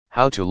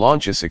How to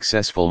launch a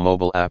successful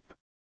mobile app.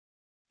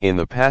 In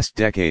the past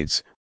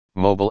decades,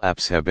 mobile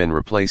apps have been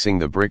replacing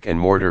the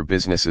brick-and-mortar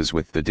businesses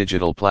with the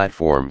digital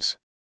platforms.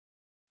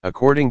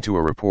 According to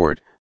a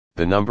report,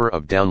 the number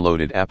of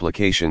downloaded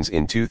applications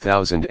in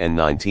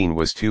 2019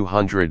 was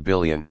 200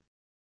 billion.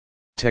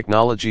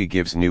 Technology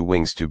gives new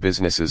wings to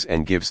businesses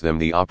and gives them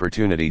the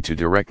opportunity to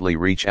directly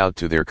reach out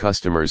to their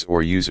customers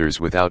or users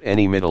without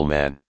any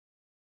middleman.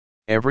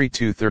 Every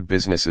two-thirds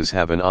businesses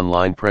have an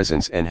online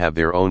presence and have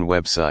their own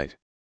website.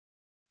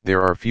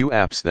 There are few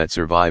apps that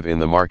survive in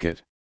the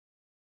market.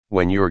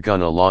 When you're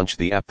gonna launch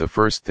the app, the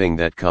first thing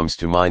that comes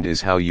to mind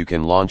is how you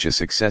can launch a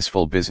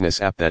successful business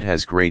app that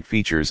has great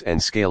features and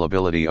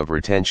scalability of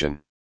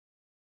retention.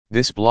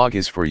 This blog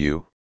is for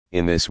you.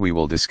 In this we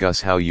will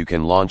discuss how you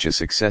can launch a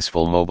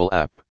successful mobile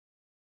app.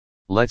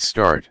 Let's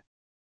start.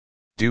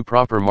 Do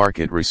proper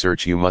market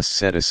research. You must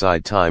set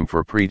aside time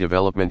for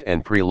pre-development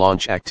and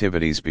pre-launch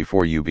activities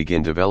before you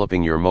begin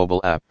developing your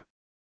mobile app.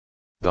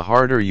 The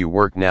harder you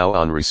work now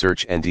on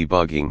research and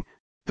debugging,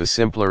 the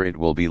simpler it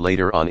will be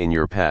later on in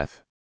your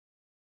path.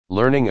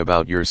 Learning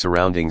about your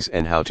surroundings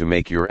and how to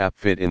make your app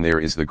fit in there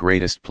is the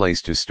greatest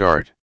place to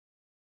start.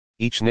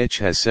 Each niche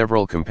has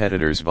several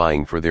competitors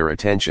vying for their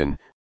attention,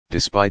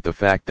 despite the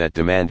fact that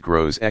demand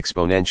grows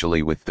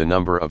exponentially with the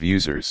number of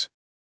users.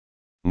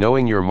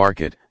 Knowing your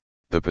market,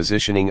 the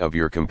positioning of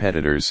your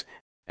competitors,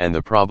 and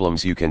the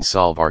problems you can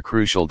solve are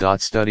crucial.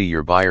 Study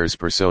your buyer's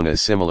persona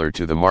similar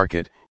to the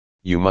market.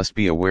 You must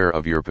be aware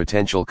of your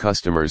potential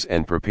customers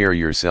and prepare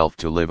yourself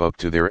to live up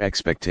to their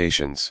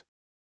expectations.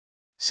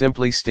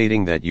 Simply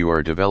stating that you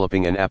are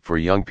developing an app for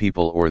young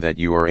people or that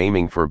you are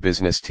aiming for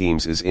business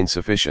teams is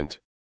insufficient.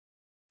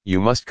 You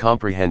must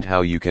comprehend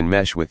how you can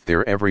mesh with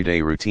their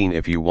everyday routine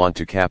if you want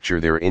to capture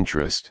their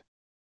interest.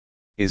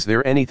 Is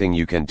there anything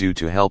you can do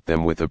to help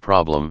them with a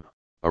problem,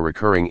 a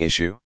recurring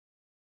issue?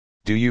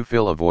 Do you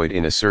fill a void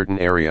in a certain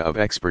area of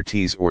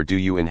expertise, or do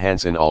you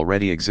enhance an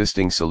already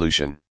existing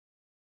solution?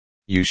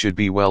 You should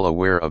be well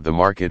aware of the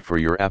market for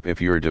your app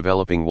if you're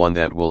developing one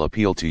that will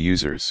appeal to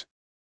users.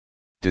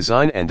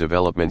 Design and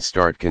development.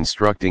 Start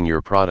constructing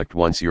your product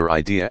once your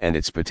idea and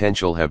its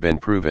potential have been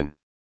proven.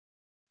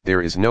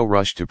 There is no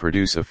rush to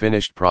produce a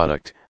finished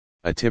product.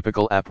 A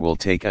typical app will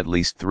take at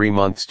least 3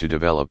 months to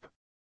develop.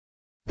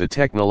 The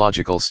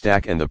technological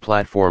stack and the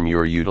platform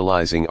you're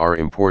utilizing are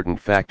important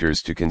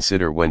factors to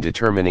consider when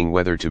determining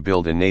whether to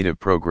build a native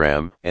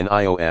program, an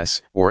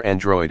iOS or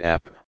Android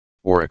app,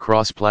 or a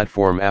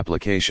cross-platform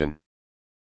application.